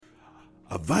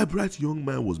A vibrant young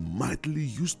man was mightily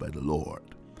used by the Lord.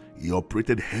 He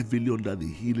operated heavily under the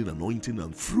healing anointing,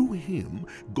 and through him,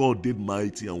 God did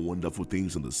mighty and wonderful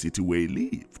things in the city where he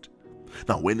lived.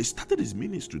 Now, when he started his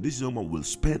ministry, this young man will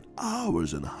spend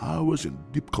hours and hours in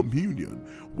deep communion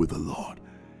with the Lord.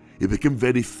 He became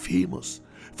very famous,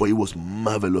 for he was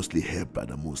marvelously helped by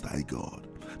the Most High God.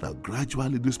 Now,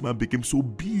 gradually, this man became so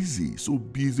busy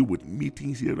with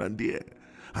meetings here and there,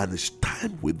 and his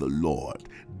time with the Lord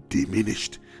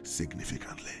diminished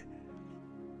significantly.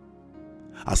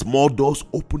 As more doors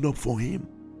opened up for him,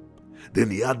 then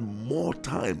he had more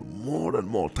and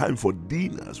more time for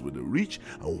dinners with the rich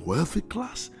and wealthy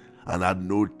class, and had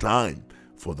no time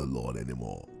for the Lord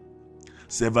anymore.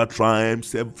 Several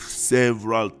times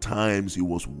he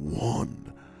was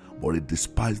warned, but he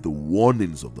despised the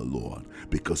warnings of the Lord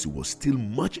because he was still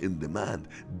much in demand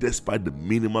despite the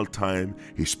minimal time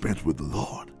he spent with the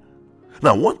Lord.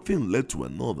 Now, one thing led to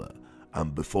another,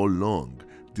 and before long,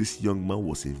 this young man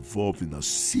was involved in a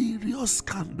serious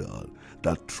scandal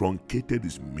that truncated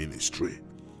his ministry.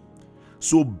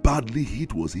 So badly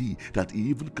hit was he that he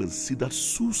even considered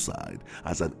suicide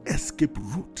as an escape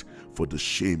route for the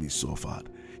shame he suffered.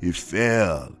 He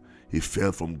fell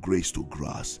from grace to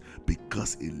grass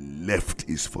because he left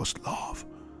his first love.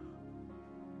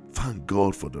 Thank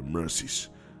God for the mercies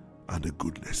and the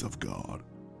goodness of God.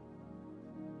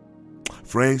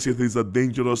 Friends, it is a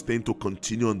dangerous thing to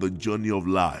continue on the journey of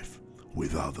life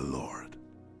without the Lord.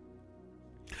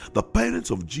 The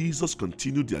parents of Jesus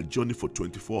continued their journey for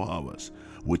 24 hours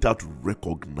without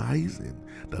recognizing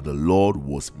that the Lord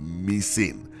was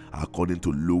missing, according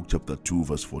to Luke chapter 2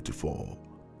 verse 44.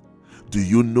 Do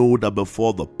you know that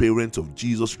before the parents of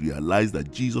Jesus realized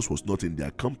that Jesus was not in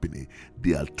their company,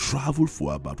 they had traveled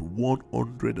for about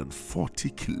 140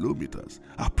 kilometers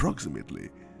approximately?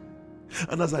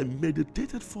 And as I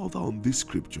meditated further on this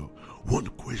scripture, one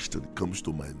question comes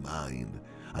to my mind,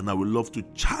 and I would love to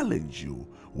challenge you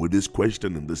with this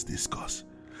question in this discourse.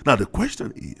 Now, the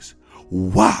question is,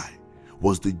 why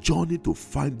was the journey to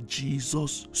find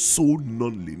Jesus so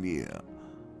non-linear?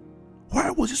 Why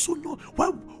was it so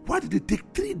why did it take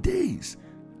 3 days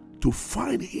to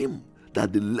find him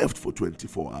that they left for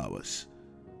 24 hours?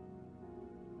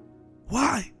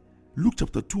 Why? Luke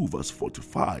chapter 2 verse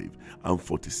 45 and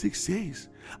 46 says,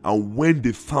 and when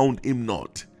they found him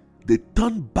not, they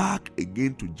turned back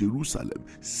again to Jerusalem,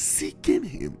 seeking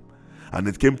him. And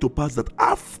it came to pass that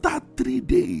after 3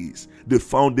 days, they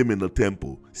found him in the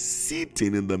temple,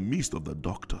 sitting in the midst of the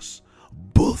doctors,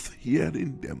 both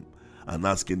hearing them and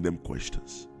asking them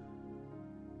questions.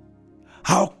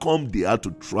 How come they had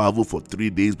to travel for 3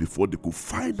 days before they could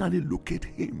finally locate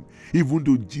him, even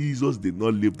though Jesus did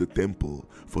not leave the temple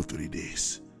for 3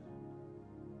 days?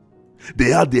 They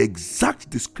had the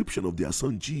exact description of their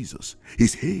son Jesus.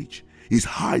 His age, his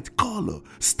height, color,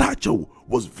 stature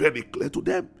was very clear to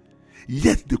them.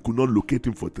 Yet they could not locate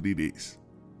him for 3 days.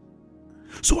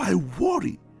 So I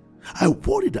worry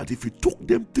that if it took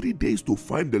them 3 days to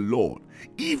find the Lord,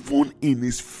 even in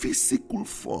his physical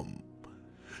form,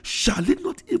 shall it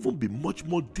not even be much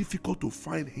more difficult to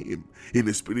find him in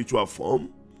a spiritual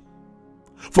form?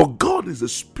 For God is a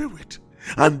spirit,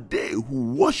 and they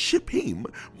who worship him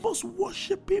must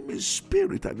worship him in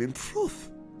spirit and in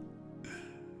truth.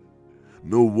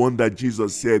 No wonder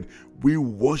Jesus said, we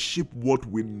worship what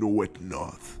we know it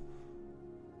not.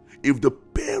 If the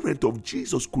parent of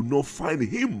Jesus could not find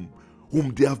him whom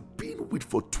they have been with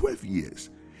for 12 years,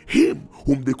 him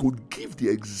whom they could give the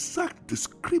exact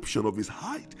description of his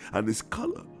height and his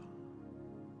color,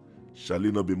 shall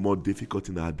it not be more difficult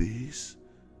in our days?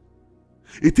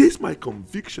 It is my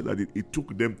conviction that it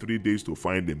took them 3 days to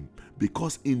find him,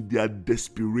 because in their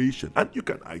desperation, and you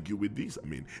can argue with this,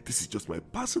 this is just my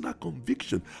personal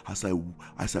conviction as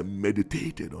I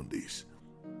meditated on this,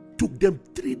 took them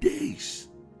 3 days.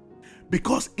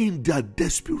 Because in their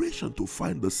desperation to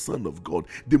find the Son of God,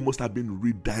 they must have been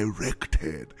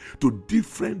redirected to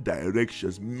different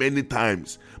directions many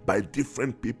times by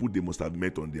different people they must have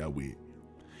met on their way.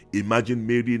 Imagine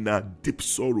Mary in her deep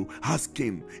sorrow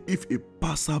asking if a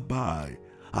passerby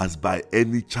has by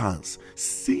any chance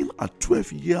seen a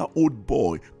 12-year-old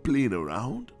boy playing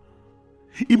around.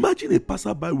 Imagine a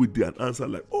passerby with an answer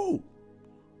like, oh,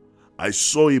 I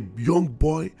saw a young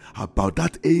boy about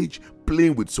that age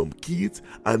playing with some kids,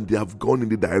 and they have gone in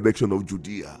the direction of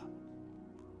Judea.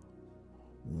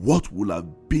 What would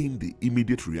have been the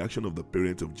immediate reaction of the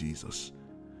parents of Jesus?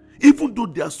 Even though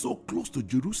they are so close to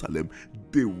Jerusalem,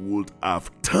 they would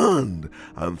have turned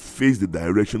and faced the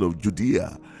direction of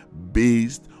Judea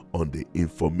based on the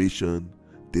information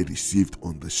they received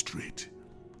on the street.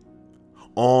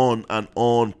 On and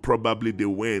on probably they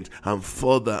went, and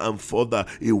further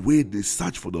away they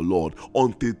searched for the Lord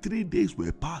until 3 days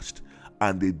were passed,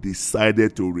 and they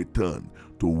decided to return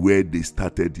to where they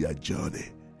started their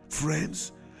journey.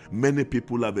 Friends, many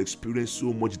people have experienced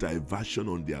so much diversion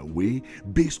on their way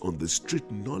based on the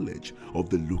strict knowledge of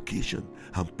the location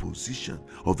and position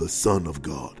of the Son of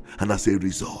God. And as a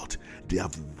result, they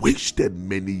have wasted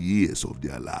many years of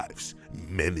their lives.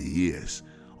 Many years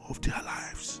of their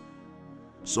lives.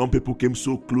 Some people came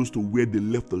so close to where they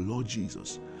left the Lord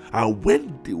Jesus, and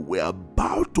when they were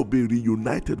about to be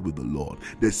reunited with the Lord,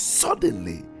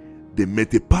 suddenly they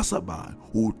met a passerby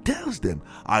who tells them,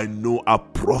 I know a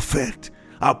prophet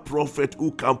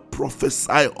who can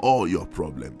prophesy all your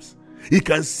problems. He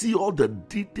can see all the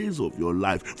details of your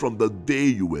life from the day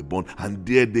you were born, and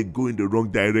there they go in the wrong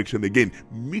direction again,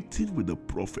 meeting with the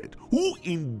prophet who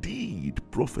indeed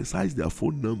prophesies their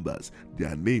phone numbers,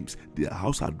 their names, their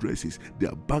house addresses,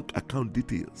 their bank account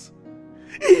details.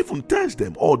 He even tells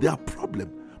them all their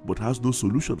problem, but has no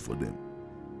solution for them.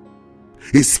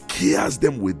 He scares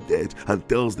them with death and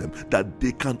tells them that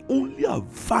they can only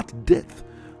avert death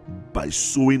by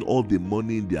sowing all the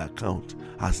money in their account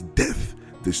as death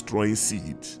destroying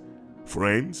seeds.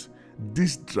 Friends,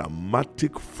 this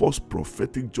dramatic false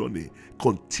prophetic journey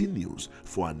continues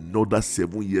for another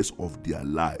 7 years of their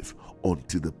life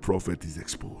until the prophet is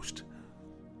exposed.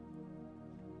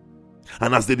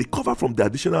 And as they recover from the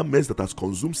additional mess that has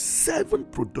consumed 7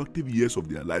 productive years of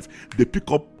their life, they pick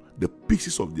up the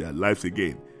pieces of their lives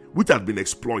again, which had been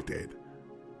exploited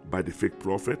by the fake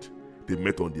prophet they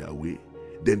met on their way.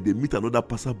 Then they meet another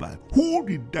passerby who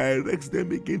redirects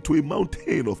them again to a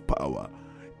mountain of power.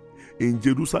 In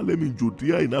Jerusalem, in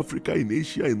Judea, in Africa, in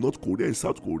Asia, in North Korea, in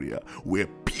South Korea, where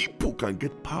people can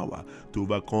get power to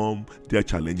overcome their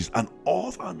challenges. And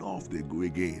off they go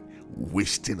again,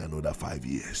 wasting another 5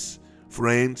 years.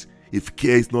 Friends, if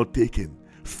care is not taken,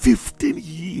 15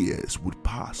 years would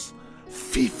pass.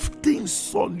 15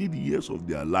 solid years of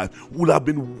their life would have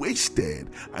been wasted,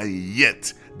 and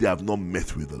yet they have not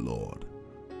met with the Lord.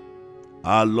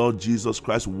 Our Lord Jesus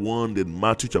Christ warned in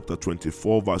Matthew chapter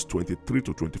 24 verse 23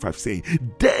 to 25 saying,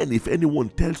 then if anyone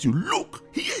tells you, look,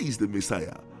 here is the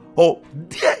Messiah, or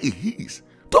there he is,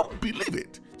 don't believe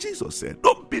it. Jesus said,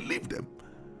 don't believe them.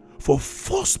 For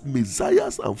false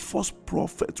messiahs and false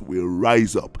prophets will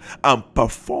rise up and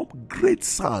perform great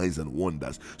signs and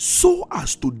wonders so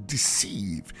as to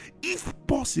deceive, if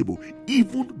possible,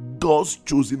 even God's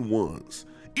chosen ones,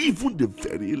 even the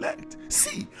very elect.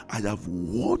 See, I have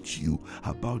warned you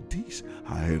about this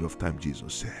ahead of time,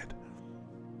 Jesus said.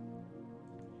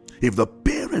 If the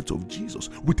parents of Jesus,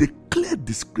 with a clear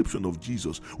description of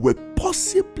Jesus, were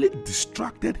possibly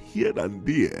distracted here and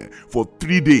there for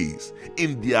 3 days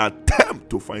in their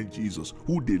attempt to find Jesus,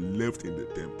 who they left in the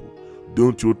temple,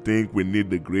 don't you think we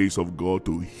need the grace of God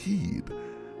to heed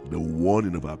the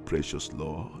warning of our precious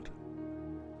Lord?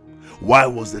 Why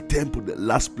was the temple the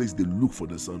last place they looked for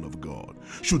the Son of God?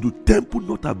 Should the temple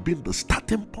not have been the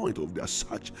starting point of their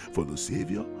search for the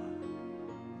Savior?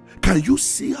 Can you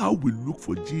see how we look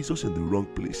for Jesus in the wrong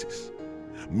places?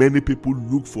 Many people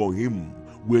look for him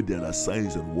where there are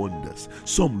signs and wonders.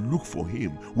 Some look for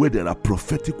him where there are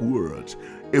prophetic words.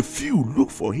 A few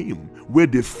look for him where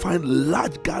they find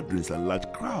large gatherings and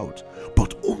large crowds.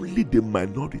 But only the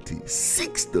minority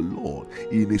seeks the Lord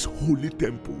in his holy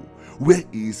temple, where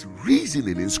he is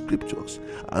reasoning in scriptures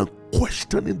and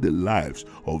questioning the lives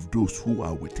of those who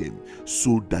are with him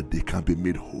so that they can be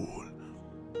made whole.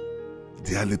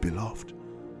 Dearly beloved,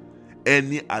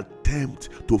 any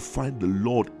attempt to find the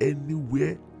Lord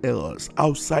anywhere else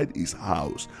outside his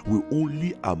house will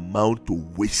only amount to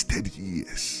wasted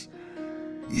years.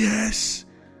 Yes,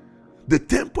 the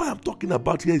temple I'm talking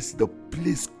about here is the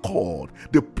place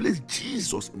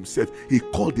Jesus himself, he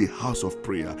called the house of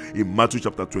prayer in Matthew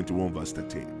chapter 21 verse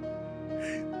 13.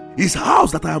 His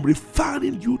house that I am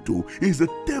referring you to is the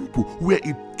temple where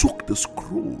he took the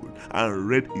scroll and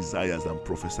read Isaiah and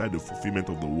prophesied the fulfillment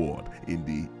of the word in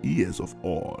the ears of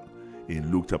all in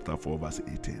Luke chapter 4 verse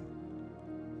 18.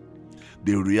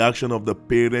 The reaction of the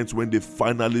parents when they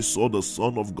finally saw the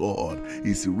Son of God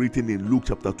is written in Luke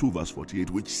chapter 2 verse 48,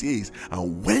 which says,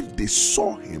 and when they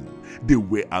saw him, they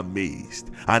were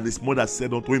amazed. And his mother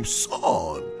said unto him,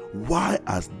 Son, why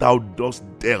hast thou thus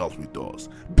dealt with us?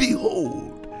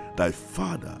 Behold, thy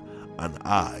father and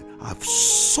I have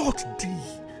sought thee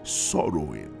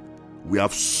sorrowing. We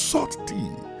have sought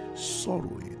thee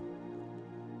sorrowing.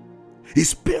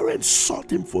 His parents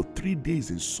sought him for 3 days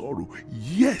in sorrow.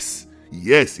 Yes,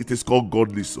 it is called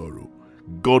godly sorrow.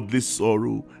 Godly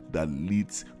sorrow that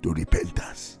leads to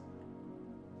repentance.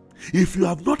 If you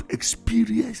have not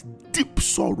experienced deep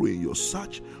sorrow in your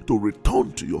search to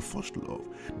return to your first love,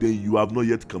 then you have not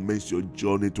yet commenced your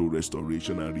journey to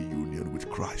restoration and reunion with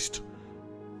Christ.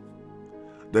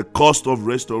 The cost of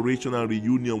restoration and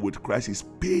reunion with Christ is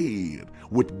paid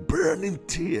with burning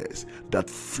tears that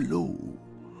flow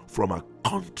from a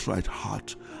contrite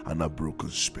heart and a broken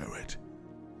spirit.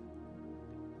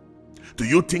 Do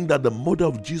you think that the mother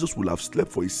of Jesus will have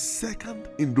slept for a second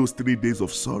in those 3 days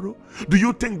of sorrow? Do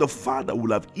you think the father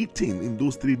will have eaten in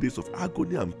those 3 days of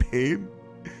agony and pain?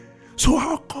 So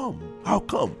how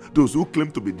come those who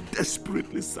claim to be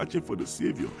desperately searching for the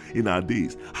Savior in our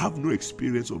days have no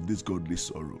experience of this godly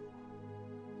sorrow?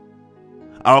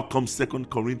 How come 2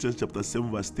 Corinthians chapter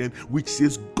 7 verse 10, which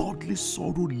says godly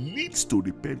sorrow leads to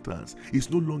repentance, is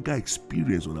no longer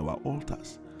experienced on our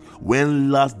altars? When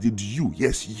last did you,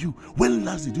 yes you, when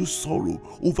last did you sorrow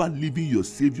over leaving your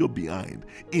Savior behind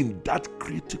in that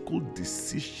critical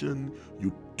decision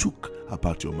you took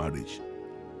about your marriage?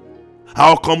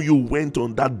 How come you went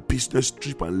on that business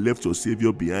trip and left your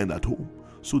Savior behind at home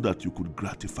so that you could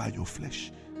gratify your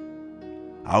flesh?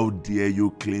 How dare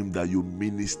you claim that you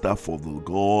minister for the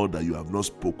God that you have not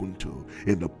spoken to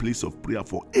in the place of prayer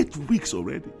for 8 weeks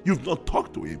already? You've not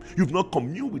talked to him. You've not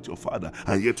communed with your Father,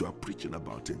 and yet you are preaching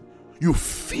about him. You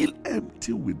feel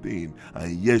empty within,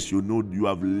 and yes, you know you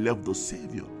have left the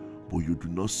Savior, but you do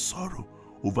not sorrow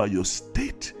over your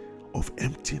state of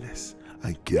emptiness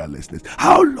and carelessness.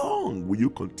 How long will you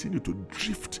continue to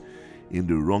drift in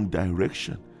the wrong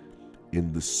direction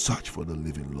in the search for the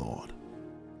living Lord?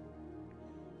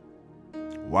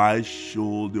 Why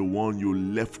should the one you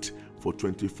left for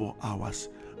 24 hours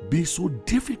be so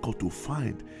difficult to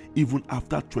find even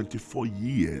after 24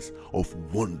 years of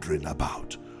wandering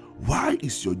about? Why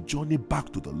is your journey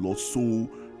back to the Lord so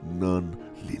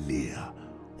non-linear?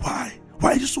 Why?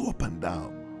 Why is it so up and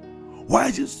down? Why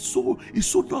is it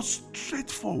so not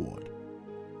straightforward?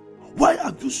 Why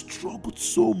have you struggled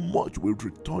so much with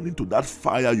returning to that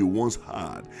fire you once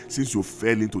had since you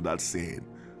fell into that sin?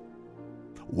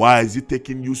 Why is it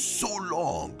taking you so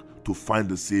long to find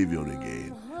the Savior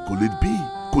again? Could it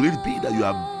be that you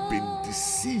have been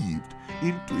deceived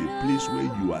into a place where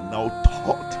you are now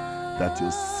taught that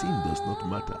your sin does not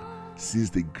matter since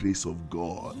the grace of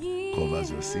God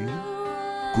covers your sin?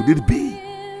 Could it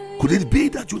be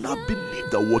that you now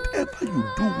believe that whatever you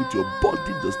do with your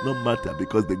body does not matter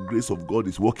because the grace of God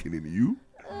is working in you?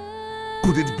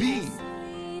 Could it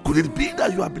be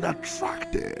that you have been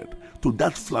attracted to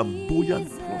that flamboyant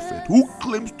prophet who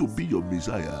claims to be your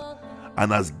Messiah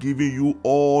and has given you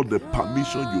all the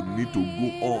permission you need to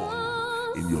go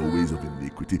on in your ways of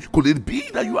iniquity? Could it be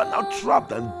that you are now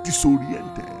trapped and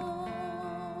disoriented?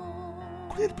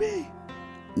 Could it be?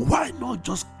 Why not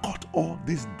just cut all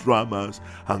these dramas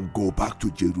and go back to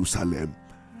Jerusalem?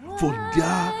 For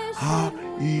there are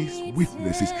his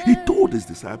witnesses. He told his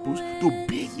disciples to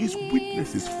be his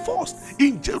witnesses first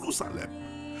in Jerusalem.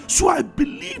 So I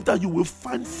believe that you will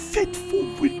find faithful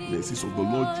witnesses of the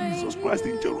Lord Jesus Christ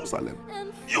in Jerusalem.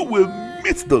 You will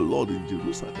meet the Lord in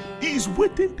Jerusalem. He is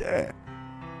waiting there.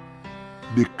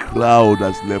 The crowd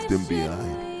has left him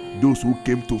behind. Those who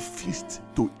came to feast,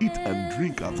 to eat and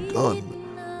drink have gone.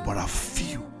 But a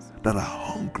few that are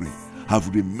hungry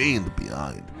have remained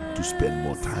behind to spend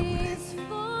more time with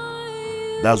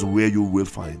him. That's where you will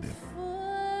find him.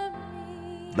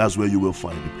 That's where you will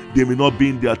find him. They may not be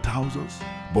in their thousands,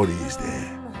 but he is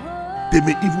there. They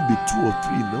may even be 2 or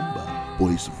 3 in number, but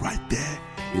he's right there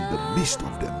in the midst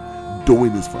of them,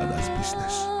 doing his Father's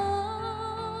business.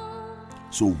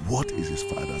 So what is his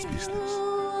Father's business?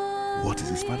 What is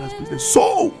his Father's business?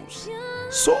 Souls!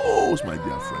 Souls, my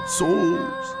dear friend,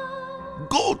 souls.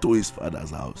 Go to his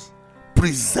Father's house.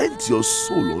 Present your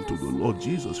soul unto the Lord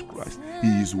Jesus Christ. He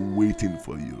is waiting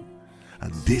for you.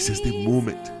 And this is the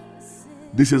moment.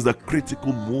 This is the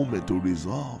critical moment to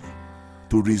resolve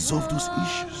those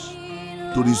issues,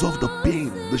 to resolve the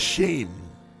pain, the shame,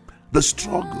 the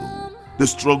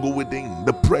struggle within,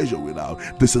 the pressure without.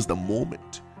 This is the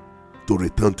moment to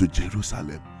return to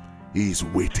Jerusalem. He is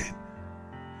waiting.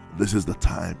 This is the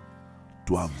time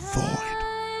to avoid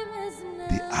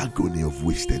the agony of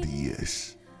wasted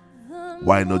years.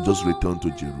 Why not just return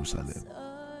to Jerusalem?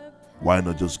 Why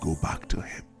not just go back to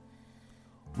him?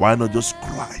 Why not just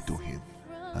cry to him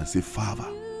and say, Father,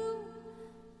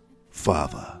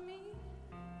 Father,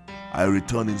 I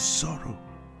return in sorrow,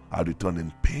 I return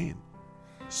in pain,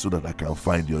 so that I can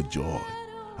find your joy,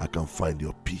 I can find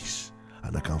your peace,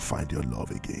 and I can find your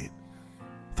love again.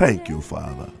 Thank you,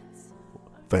 Father.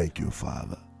 Thank you,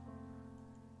 Father.